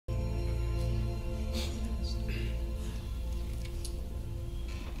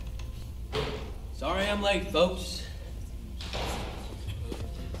Sorry I'm late, folks.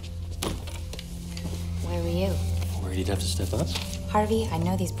 Where were you? Worried you'd have to step up? Harvey, I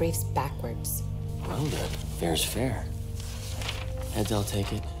know these briefs backwards. Well then, fair's fair. Heads I'll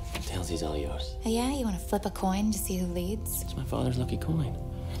take it, tailsies all yours. Oh yeah? You want to flip a coin to see who leads? It's my father's lucky coin.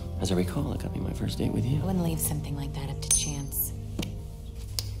 As I recall, it got me my first date with you. I wouldn't leave something like that up to chance.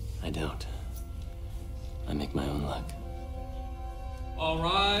 I don't. I make my own luck. All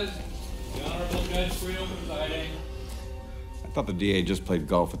rise. The Honorable Judge Friedel presiding. I thought the DA just played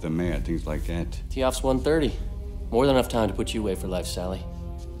golf with the mayor, things like that. Tee-off's 1:30. More than enough time to put you away for life, Sally.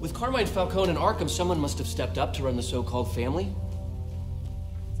 With Carmine, Falcone, and Arkham, someone must have stepped up to run the so-called family.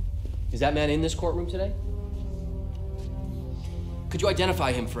 Is that man in this courtroom today? Could you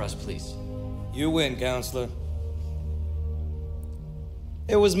identify him for us, please? You win, counselor.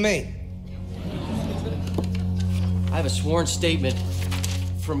 It was me. I have a sworn statement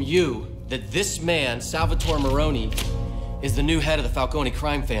from you that this man, Salvatore Maroni, is the new head of the Falcone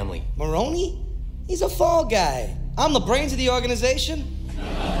crime family. Maroni? He's a fall guy. I'm the brains of the organization.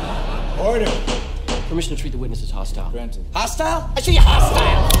 Order. Permission to treat the witness as hostile. Granted. Hostile? I see you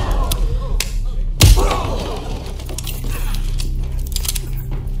hostile!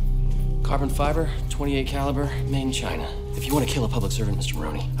 Carbon fiber, 28 caliber, made in China. If you want to kill a public servant, Mr.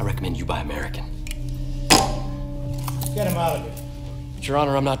 Maroni, I recommend you buy American. Get him out of here. But Your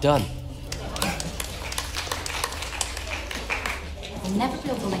Honor, I'm not done. We'll never be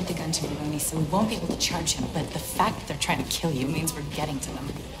able to link the gun to Maroni, so we won't be able to charge him. But the fact that they're trying to kill you means we're getting to them.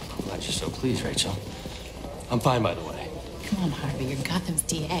 I'm glad you're so pleased, Rachel. I'm fine, by the way. Come on, Harvey. You're Gotham's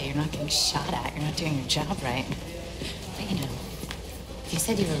DA. You're not getting shot at. You're not doing your job right. But you know, if you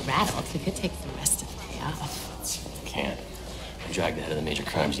said you were rattled, you could take the rest of the day off. Can't. I dragged the head of the major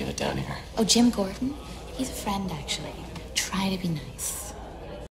crimes unit down here. Oh, Jim Gordon? He's a friend, actually. Try to be nice.